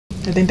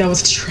I think that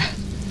was a trap.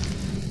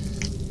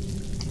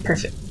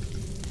 Perfect.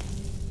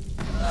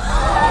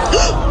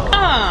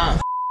 Ah!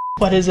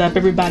 What is up,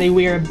 everybody?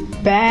 We are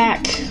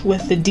back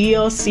with the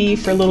DLC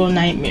for Little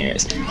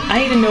Nightmares.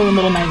 I even know when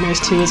Little Nightmares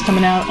 2 is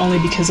coming out, only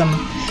because I'm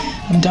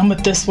done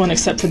with this one,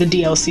 except for the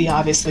DLC,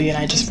 obviously, and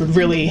I just would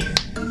really...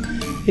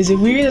 Is it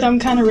weird that I'm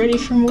kind of ready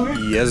for more?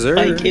 Yes, sir.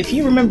 Like, if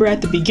you remember at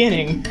the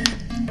beginning,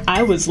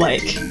 I was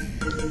like,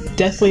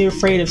 deathly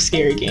afraid of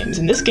scary games,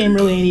 and this game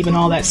really ain't even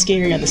all that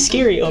scary on the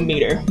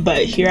scary-o-meter,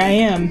 but here I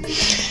am,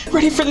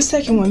 ready for the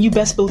second one. You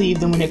best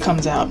believe that when it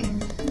comes out,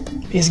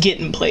 it's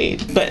getting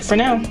played. But for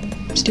now,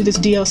 let's do this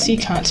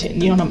DLC content,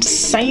 you know what I'm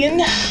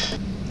saying?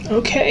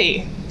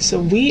 Okay,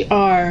 so we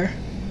are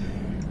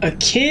a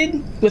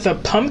kid with a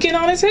pumpkin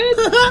on his head,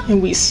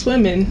 and we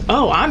swimming.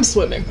 Oh, I'm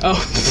swimming.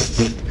 Oh,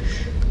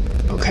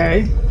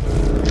 okay.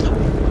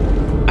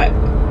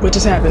 What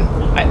just happened?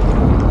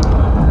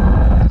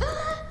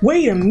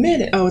 Wait a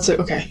minute. Oh, it's a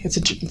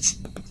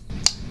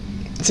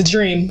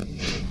dream.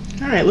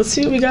 All right, let's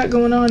see what we got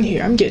going on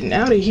here. I'm getting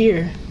out of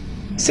here.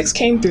 6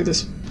 came through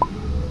this.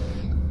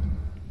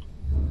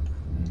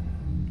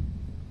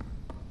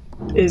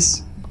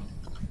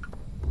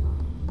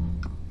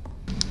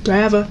 Do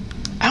I don't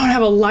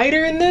have a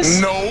lighter in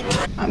this? Nope.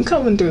 I'm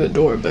coming through the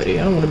door, buddy.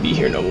 I don't want to be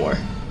here no more.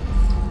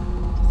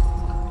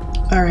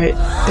 All right,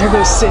 there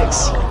goes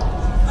 6.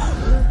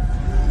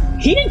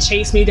 He didn't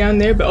chase me down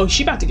there, but oh,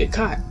 she about to get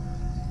caught.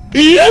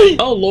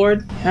 Oh,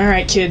 Lord. All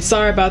right, kids.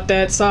 Sorry about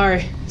that.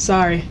 Sorry.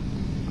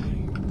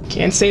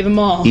 Can't save them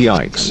all.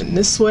 Yikes. Coming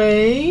this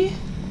way.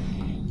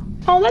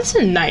 Oh, that's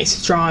a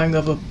nice drawing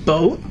of a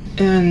boat.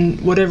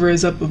 And whatever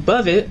is up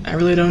above it, I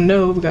really don't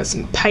know. We got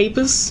some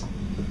pipers.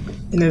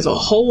 And there's a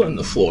hole in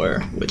the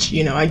floor, which,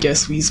 you know, I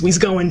guess we's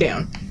going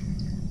down.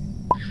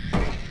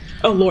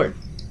 Oh, Lord.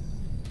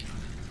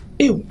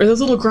 Ew, are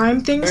those little grime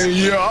things?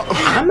 Yeah.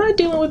 I'm not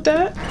dealing with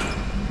that.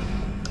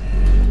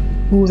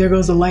 Ooh, there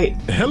goes the light.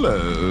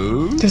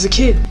 Hello. There's a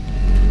kid.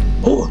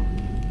 Oh,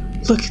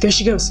 look, there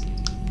she goes.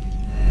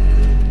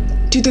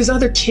 Dude, there's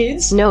other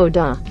kids? No,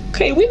 duh.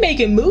 Okay, we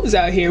making moves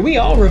out here. We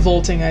all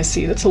revolting, I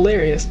see. That's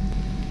hilarious.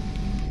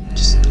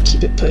 Just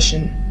keep it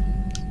pushing.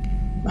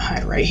 I'll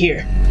hide right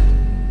here.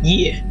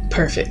 Yeah,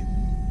 perfect.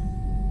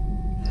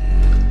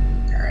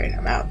 Alright,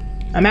 I'm out.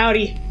 I'm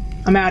outie.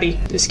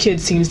 This kid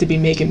seems to be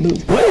making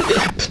moves.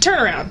 What? Turn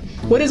around.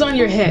 What is on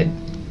your head?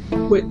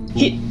 What?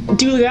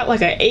 Dude got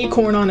like an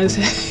acorn on his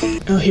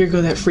head. Oh, here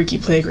go that freaky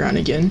playground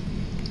again.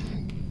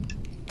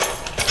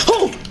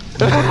 Oh!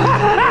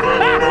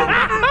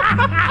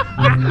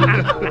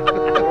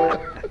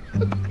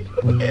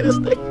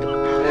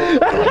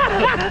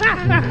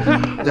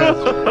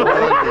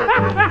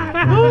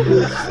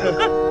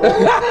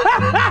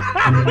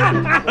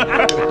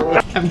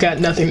 I've got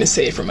nothing to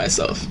say for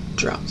myself.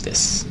 Drop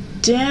this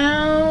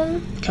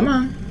down. Come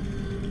on.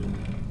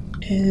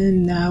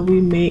 And now we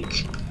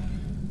make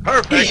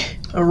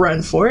a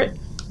run for it.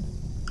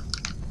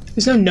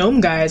 There's no gnome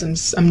guys,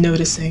 I'm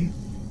noticing.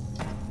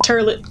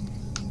 Turlet.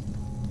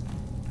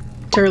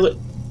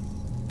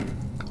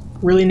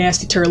 Really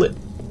nasty turlet.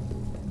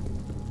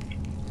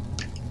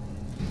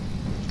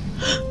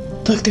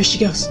 Look, there she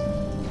goes.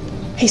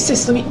 Hey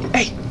sis,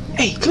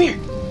 hey, come here.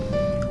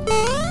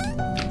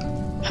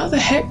 How the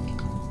heck?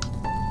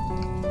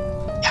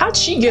 How'd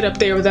she get up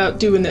there without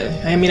doing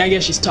that? I mean, I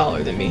guess she's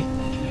taller than me.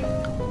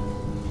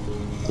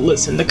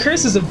 Listen, the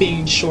curses of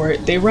being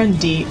short, they run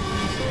deep.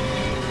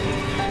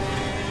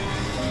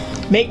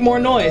 Make more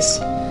noise.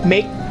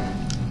 Make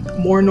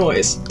more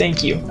noise.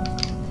 Thank you.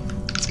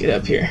 Let's get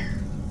up here.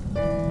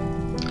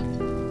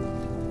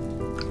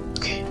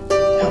 Okay,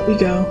 out we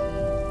go.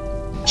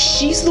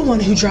 She's the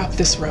one who dropped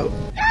this rope.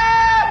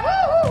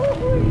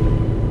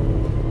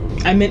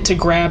 I meant to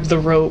grab the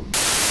rope.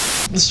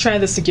 Let's try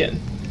this again.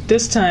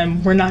 This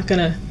time, we're not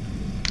gonna...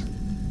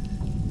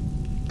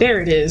 There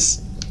it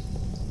is.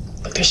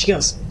 Look, there she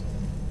goes.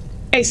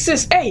 Hey,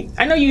 sis, hey!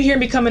 I know you hear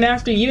me coming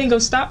after you. You ain't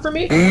gonna stop for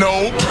me?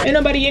 Nope. Ain't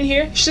nobody in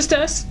here. It's just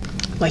us.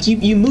 Like,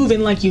 you moving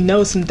like you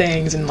know some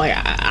things, and like,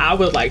 I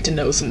would like to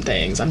know some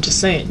things. I'm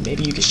just saying,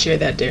 maybe you could share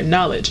that there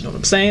knowledge, you know what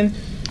I'm saying?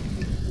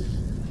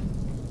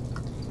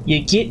 You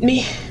get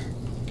me?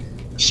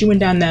 She went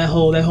down that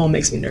hole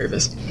makes me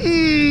nervous.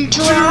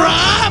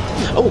 Drop!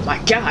 Oh my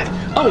god!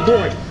 Oh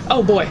lord!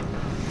 Oh boy!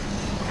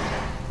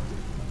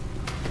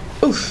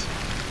 Oof.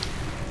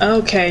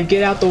 Okay,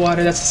 get out the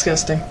water, that's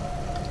disgusting.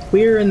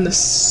 We're in the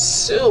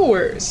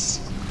sewers.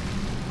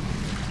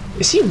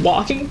 Is he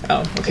walking?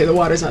 Oh, okay, the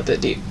water's not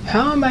that deep.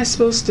 How am I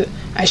supposed to...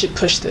 I should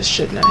push this,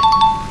 shouldn't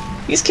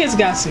I? These kids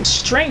got some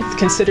strength,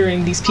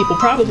 considering these people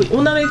probably...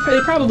 Well, no,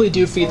 they probably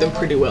do feed them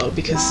pretty well,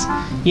 because,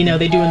 you know,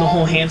 they're doing the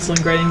whole Hansel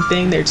and Gretel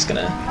thing. They're just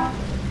gonna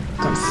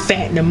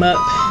fatten them up,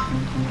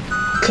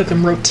 cook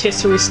them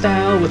rotisserie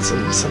style with some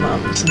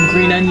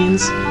green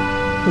onions,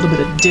 a little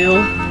bit of dill.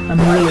 I'm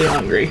really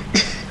hungry.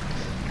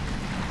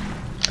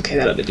 Okay,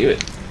 that ought to do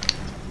it.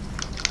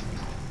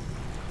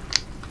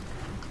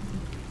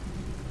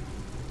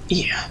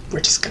 Yeah,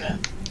 we're just gonna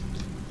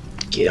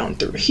get on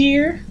through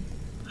here.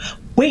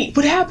 Wait,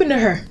 what happened to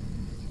her?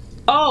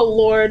 Oh,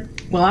 Lord.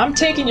 Well, I'm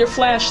taking your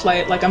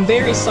flashlight. Like, I'm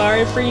very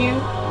sorry for you.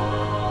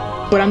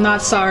 But I'm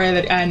not sorry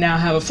that I now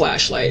have a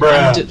flashlight.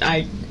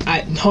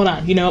 Hold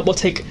on. You know what? We'll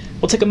take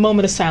a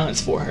moment of silence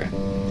for her.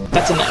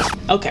 That's enough.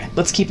 Okay,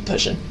 let's keep it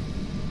pushing.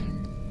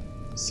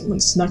 Someone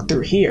snuck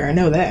through here. I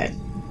know that.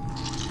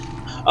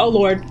 Oh,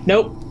 Lord.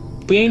 Nope.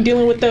 We ain't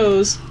dealing with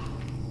those.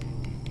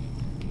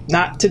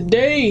 Not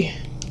today.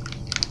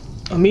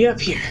 Let me up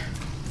here.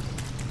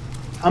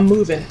 I'm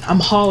moving. I'm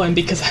hauling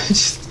because I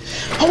just...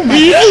 Oh my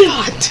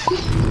God!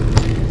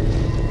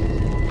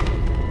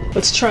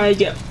 Let's try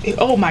again.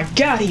 Oh my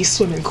God, he's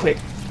swimming quick.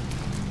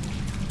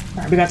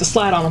 Alright, we got to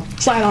slide on him.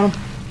 Slide on him.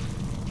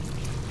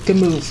 Good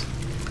move.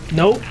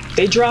 Nope,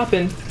 they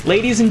dropping.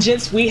 Ladies and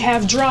gents, we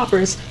have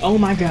droppers. Oh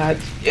my God.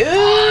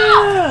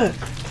 Ugh!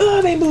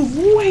 Oh, they move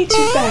way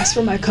too fast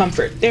for my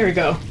comfort. There we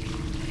go.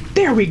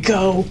 There we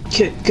go.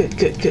 Good.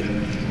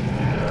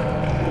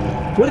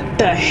 What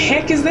the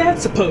heck is that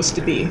supposed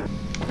to be?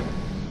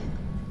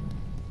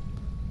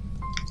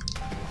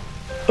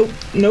 Oh,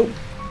 nope.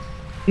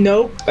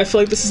 Nope. I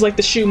feel like this is like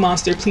the shoe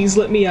monster. Please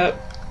let me up.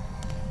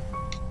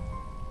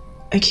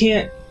 I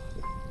can't.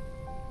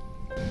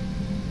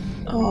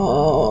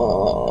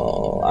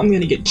 Oh, I'm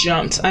gonna get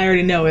jumped. I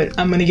already know it.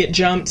 I'm gonna get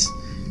jumped.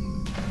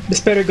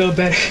 This better go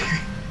better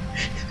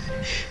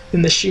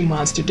than the shoe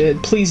monster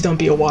did. Please don't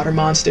be a water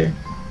monster.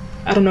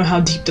 I don't know how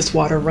deep this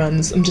water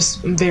runs. I'm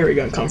very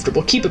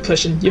uncomfortable. Keep it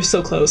pushing. You're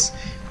so close.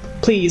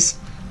 Please.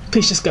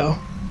 Please just go.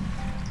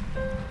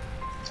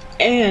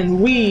 And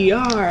we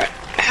are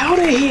out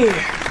of here.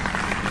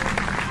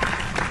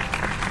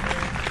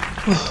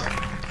 Oh,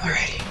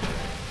 alrighty.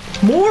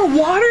 More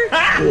water?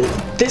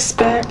 This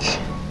back.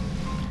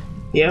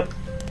 Yep.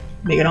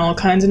 Making all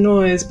kinds of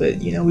noise,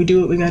 but you know, we do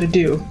what we gotta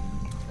do.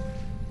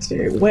 It's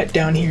very wet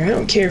down here. I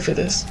don't care for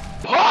this.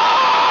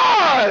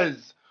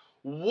 Pause!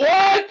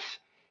 What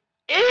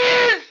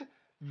is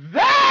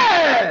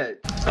that?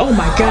 Oh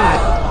my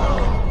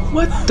God.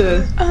 What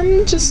the?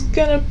 I'm just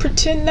gonna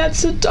pretend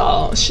that's a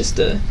doll. It's just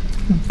a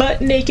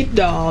butt-naked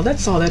doll.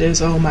 That's all that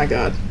is. Oh my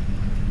God.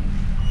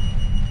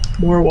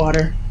 More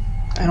water.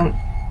 I don't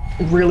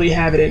really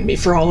have it in me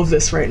for all of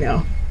this right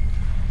now.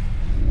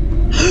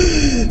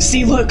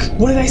 See, look.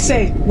 What did I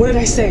say? What did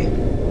I say?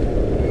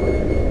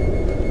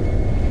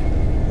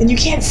 And you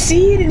can't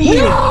see it in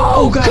here. No,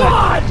 oh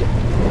God.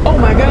 Oh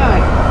my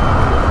God.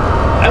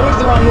 I went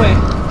the wrong way.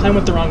 I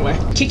went the wrong way.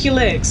 Kick your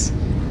legs.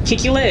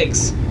 Kick your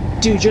legs.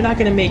 Dude, you're not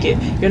gonna make it.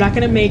 You're not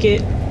gonna make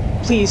it.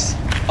 Please.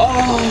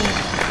 Oh.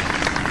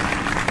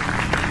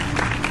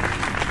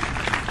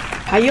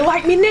 How you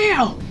like me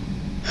now?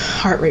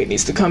 Heart rate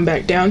needs to come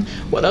back down.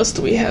 What else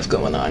do we have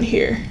going on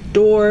here?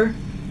 Door.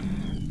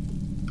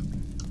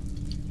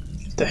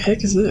 What the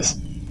heck is this?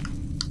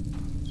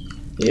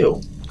 Ew.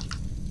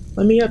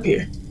 Let me up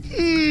here.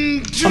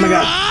 Oh my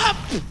God.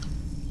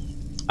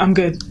 I'm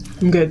good.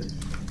 I'm good.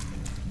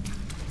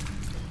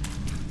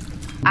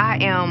 I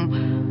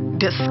am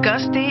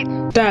disgusted.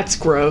 That's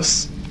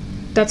gross.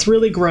 That's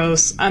really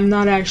gross. I'm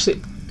not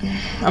actually...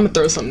 I'm gonna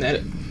throw something at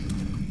it.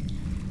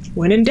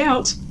 When in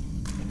doubt,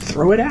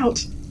 throw it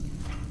out.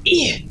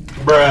 Yeah.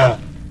 Bruh.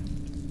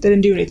 That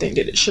didn't do anything,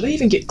 did it? Should I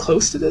even get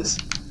close to this?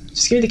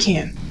 Just give me the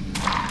can.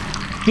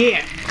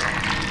 Yeah.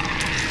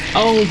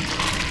 Oh,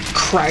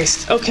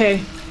 Christ. Okay.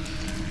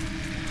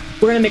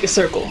 We're gonna make a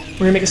circle. We're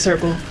gonna make a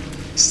circle.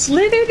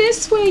 Slither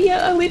this way, you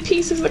ugly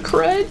pieces of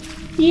crud.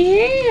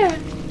 Yeah.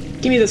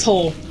 Give me this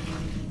hole.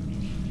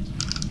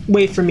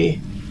 Wait for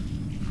me.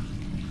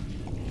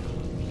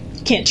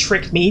 You can't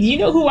trick me. Do you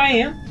know who I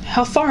am?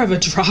 How far of a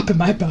drop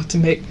am I about to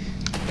make?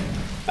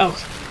 Oh,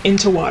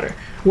 into water.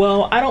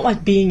 Well, I don't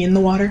like being in the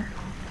water.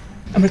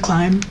 I'm gonna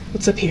climb.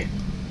 What's up here?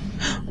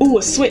 Ooh,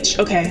 a switch.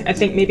 Okay, I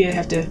think maybe I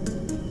have to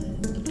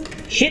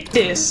hit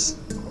this.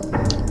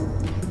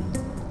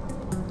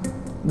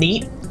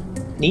 Neat.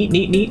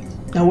 Neat.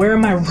 Now where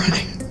am I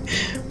running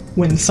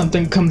when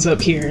something comes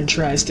up here and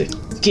tries to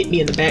get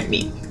me in the back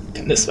meat?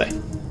 Come this way.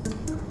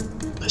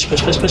 Push.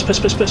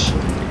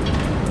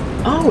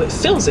 Oh, it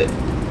fills it.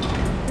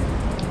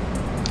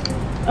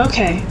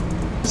 Okay.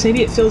 So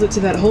maybe it fills it to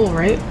that hole,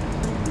 right?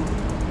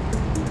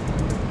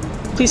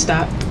 Please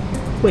stop.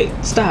 Wait,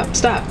 stop.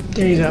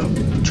 There you go.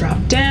 Drop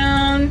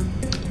down.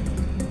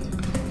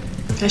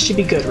 That should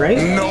be good, right?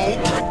 Nope.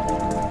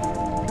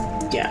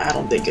 Yeah, I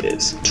don't think it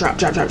is. Drop.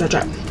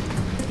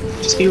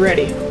 Just be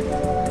ready.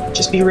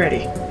 Just be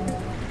ready.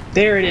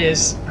 There it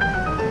is.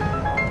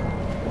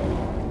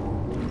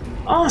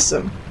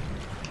 Awesome.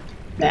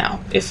 Now,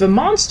 if a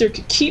monster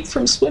could keep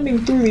from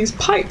swimming through these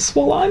pipes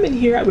while I'm in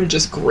here, I would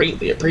just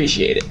greatly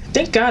appreciate it.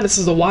 Thank God this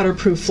is a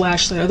waterproof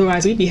flashlight,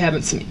 otherwise we'd be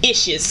having some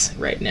issues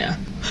right now.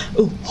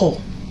 Ooh,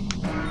 hole.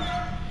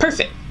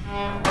 Perfect.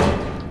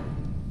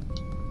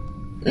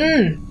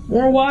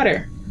 More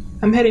water.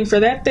 I'm heading for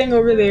that thing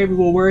over there. We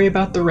will worry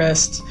about the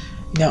rest.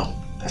 No,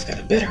 I've got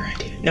a better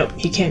idea. Nope,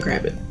 he can't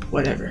grab it.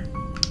 Whatever.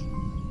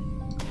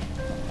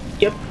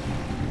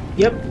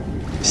 Yep.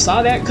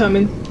 Saw that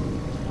coming.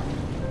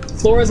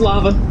 Floor is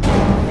lava.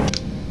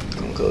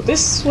 Gonna go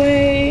this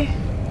way.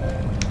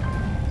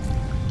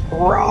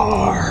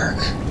 Roar.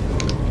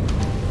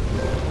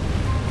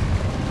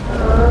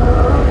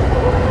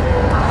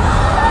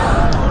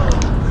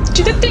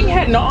 Dude, that thing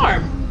had an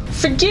arm.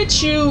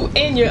 Forget you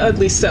and your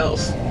ugly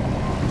self.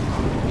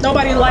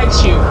 Nobody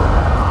likes you.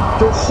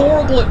 You're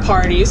horrible at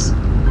parties.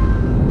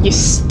 You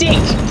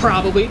stink,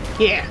 probably.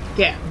 Yeah,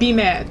 be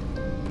mad.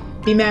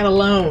 Be mad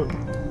alone.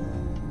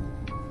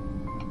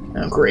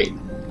 Oh, great.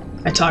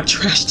 I talk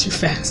trash too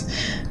fast.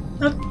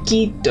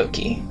 Okie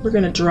dokie. We're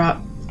gonna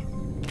drop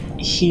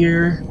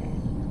here.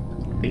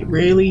 Be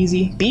real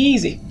easy. Be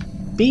easy.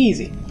 Be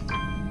easy.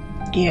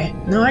 Yeah.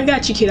 No, I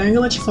got you, kid. I ain't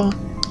gonna let you fall.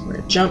 We're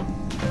gonna jump.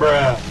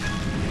 Bruh.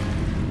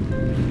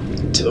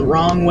 To the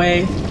wrong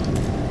way.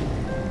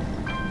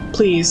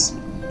 Please.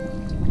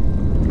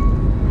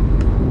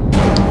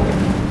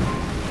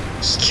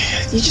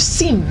 You just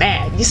seem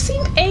mad. You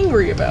seem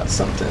angry about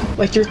something.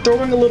 Like you're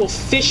throwing a little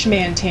fish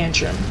man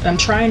tantrum. I'm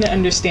trying to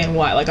understand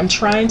why. Like I'm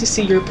trying to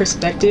see your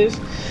perspective.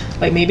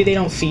 Like maybe they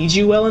don't feed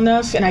you well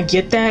enough, and I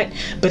get that,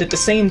 but at the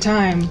same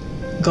time,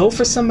 go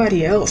for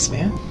somebody else,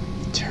 man.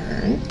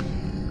 Turn.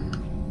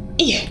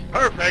 Yeah.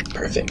 Perfect.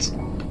 Perfect.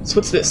 So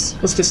what's this?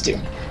 What's this do?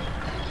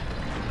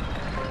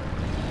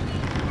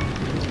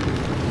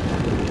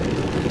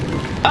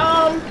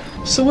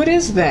 So what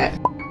is that?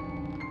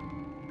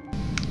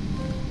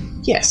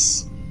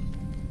 Yes.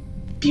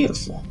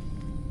 Beautiful.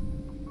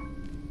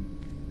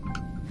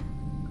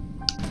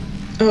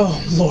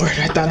 Oh, Lord,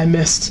 I thought I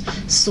missed.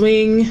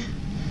 Swing.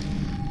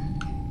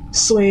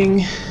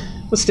 Swing.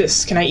 What's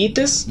this? Can I eat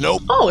this?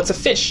 Nope. Oh, it's a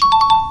fish.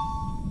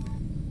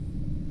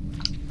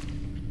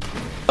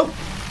 Oh,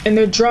 and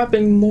they're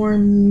dropping more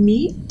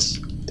meat?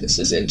 This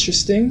is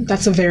interesting.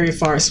 That's a very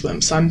far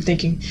swim, so I'm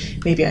thinking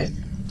maybe I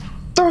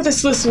throw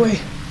this way.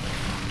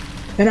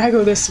 And I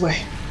go this way.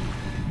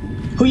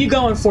 Who you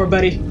going for,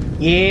 buddy?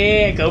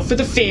 Yeah, go for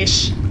the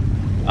fish.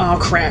 Oh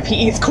crap,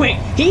 he eats quick.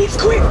 He eats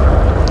quick.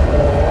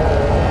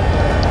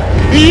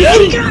 He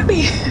got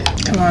me.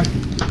 Come on.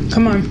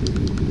 Come on.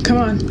 Come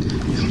on.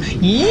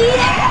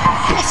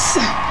 Yes!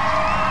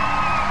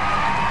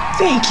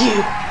 Thank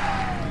you.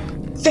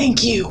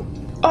 Thank you.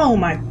 Oh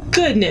my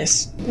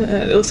goodness.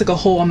 It looks like a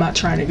hole I'm not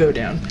trying to go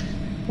down.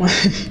 I'm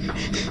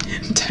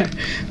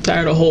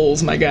tired of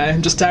holes, my guy.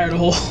 I'm just tired of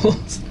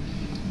holes.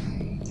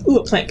 Ooh,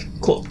 a plank.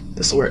 Cool.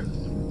 This'll work.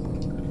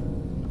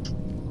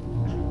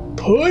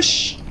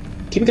 Push!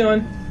 Keep it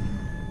going.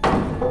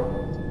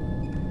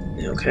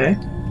 Okay.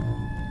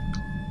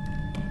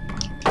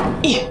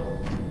 Yeah.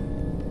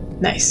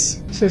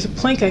 Nice. So there's a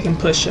plank I can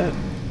push up.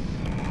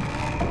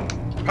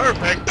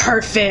 Perfect.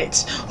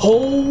 Perfect!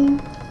 Oh!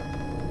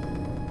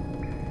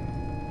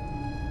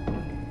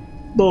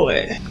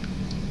 Boy.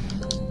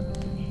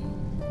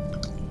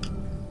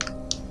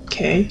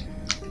 Okay.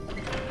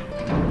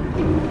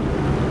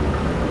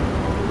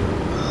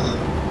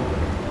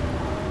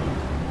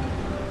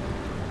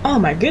 Oh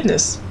my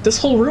goodness, this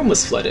whole room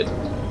was flooded.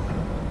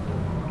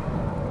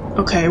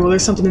 Okay, well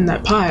there's something in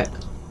that pot.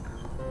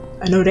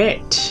 I know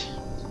that.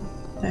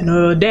 I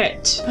know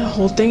that. The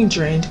whole thing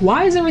drained.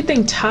 Why is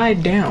everything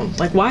tied down?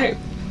 Like why?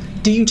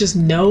 Do you just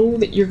know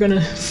that you're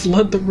gonna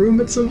flood the room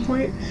at some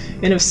point?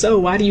 And if so,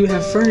 why do you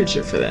have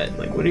furniture for that?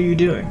 Like what are you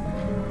doing?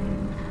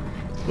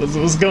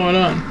 What's going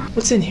on?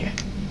 What's in here?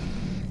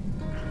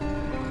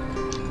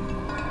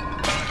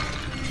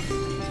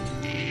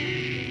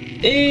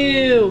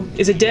 Ew!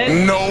 Is it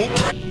dead? Nope.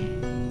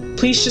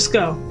 Please just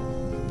go.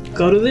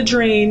 Go to the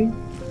drain.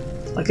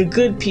 Like a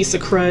good piece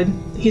of crud.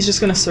 He's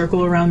just gonna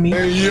circle around me.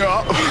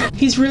 Yeah.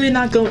 He's really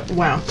not going-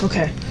 wow,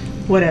 okay.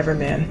 Whatever,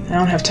 man. I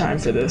don't have time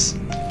for this.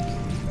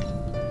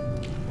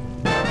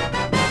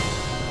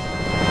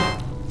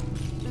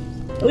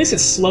 At least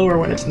it's slower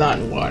when it's not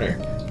in water.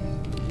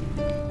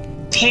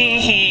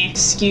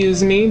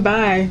 Excuse me,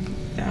 bye.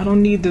 I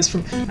don't need this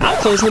from- I'll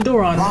close the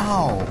door on him.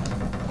 Wow.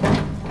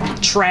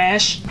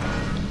 Trash.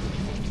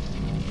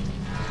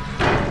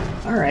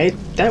 Alright,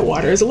 that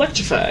water is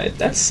electrified.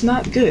 That's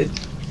not good.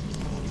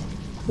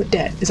 What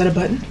that? Is that a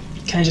button?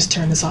 Can I just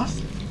turn this off?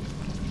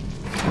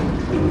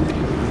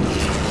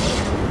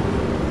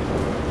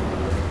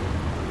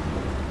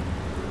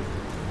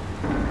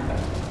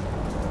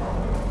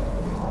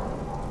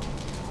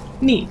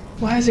 Neat.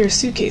 Why is there a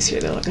suitcase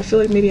here though? Like I feel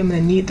like maybe I'm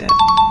gonna need that.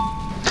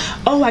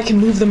 Oh, I can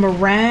move them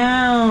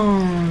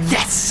around.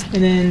 Yes.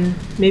 And then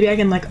maybe I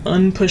can like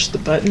unpush the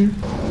button.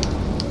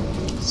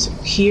 So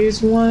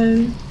here's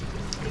one.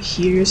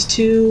 Here's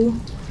two.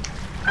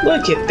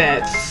 Look at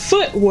that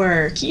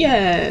footwork.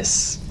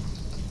 Yes.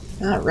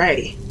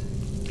 Alrighty.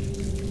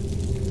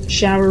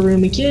 Shower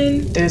room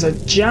again. There's a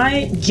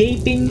giant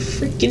gaping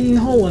freaking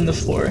hole in the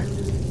floor.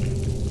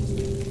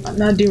 I'm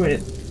not doing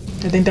it.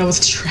 I think that was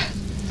a trap.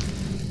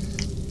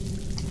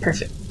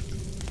 Perfect.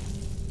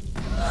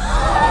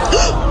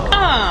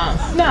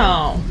 Ah,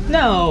 no,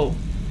 no.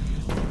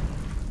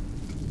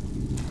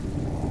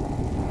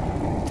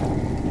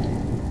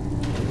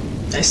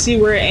 I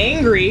see we're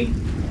angry.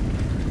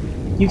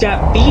 You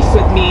got beef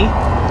with me.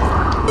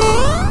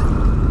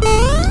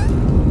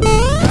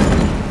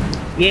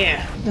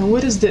 Yeah. Now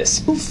what is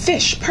this? Ooh,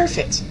 fish.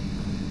 Perfect.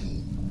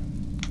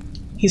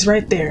 He's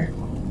right there.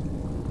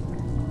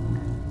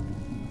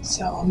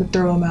 So I'm gonna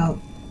throw him out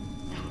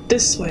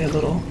this way a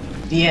little.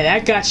 Yeah,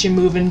 that got you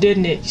moving,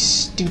 didn't it, you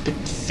stupid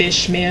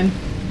fish, man?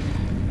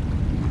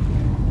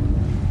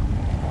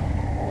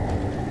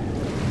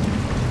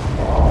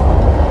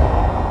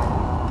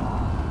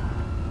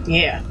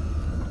 Yeah.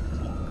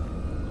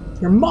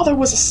 Your mother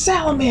was a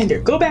salamander.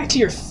 Go back to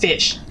your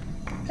fish.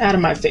 Out of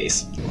my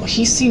face. Well,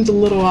 he seemed a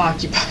little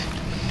occupied,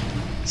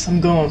 so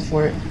I'm going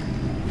for it.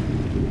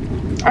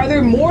 Are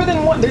there more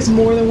than one? There's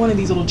more than one of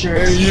these little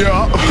jerks.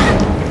 Yeah.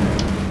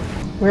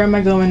 Where am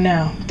I going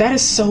now? That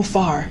is so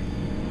far.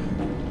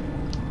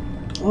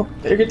 Oh,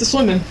 better get to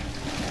swimming.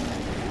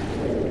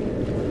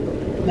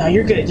 No,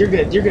 you're good. You're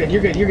good. You're good.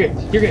 You're good. You're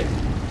good. You're good.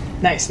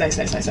 Nice, nice,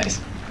 nice, nice, nice.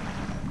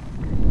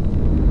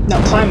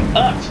 Now climb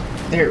up.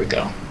 There we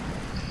go.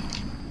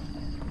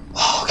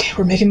 Oh, okay,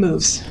 we're making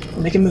moves.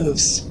 We're making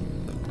moves.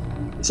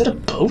 Is it a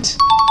boat?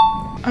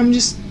 I'm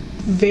just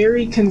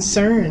very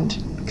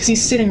concerned because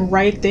he's sitting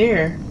right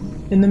there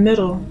in the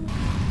middle.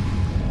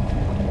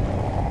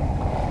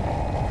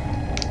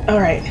 All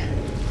right.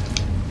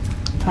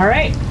 All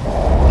right.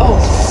 Oh,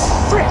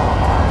 frick!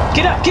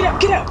 Get up! Get up!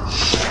 Get up!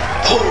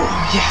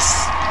 Oh,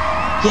 yes!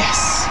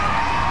 Yes!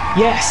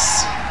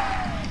 Yes!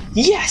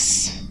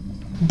 Yes!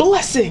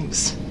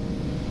 Blessings!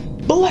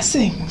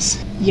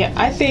 Blessings! Yeah,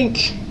 I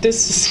think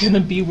this is gonna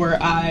be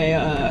where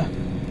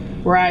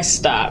I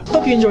stop.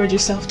 Hope you enjoyed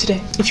yourself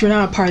today. If you're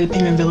not a part of the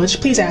Penguin Village,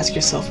 please ask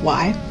yourself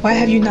why. Why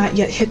have you not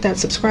yet hit that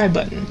subscribe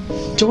button?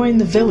 Join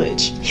the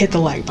village, hit the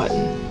like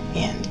button,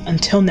 and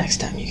until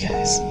next time, you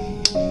guys.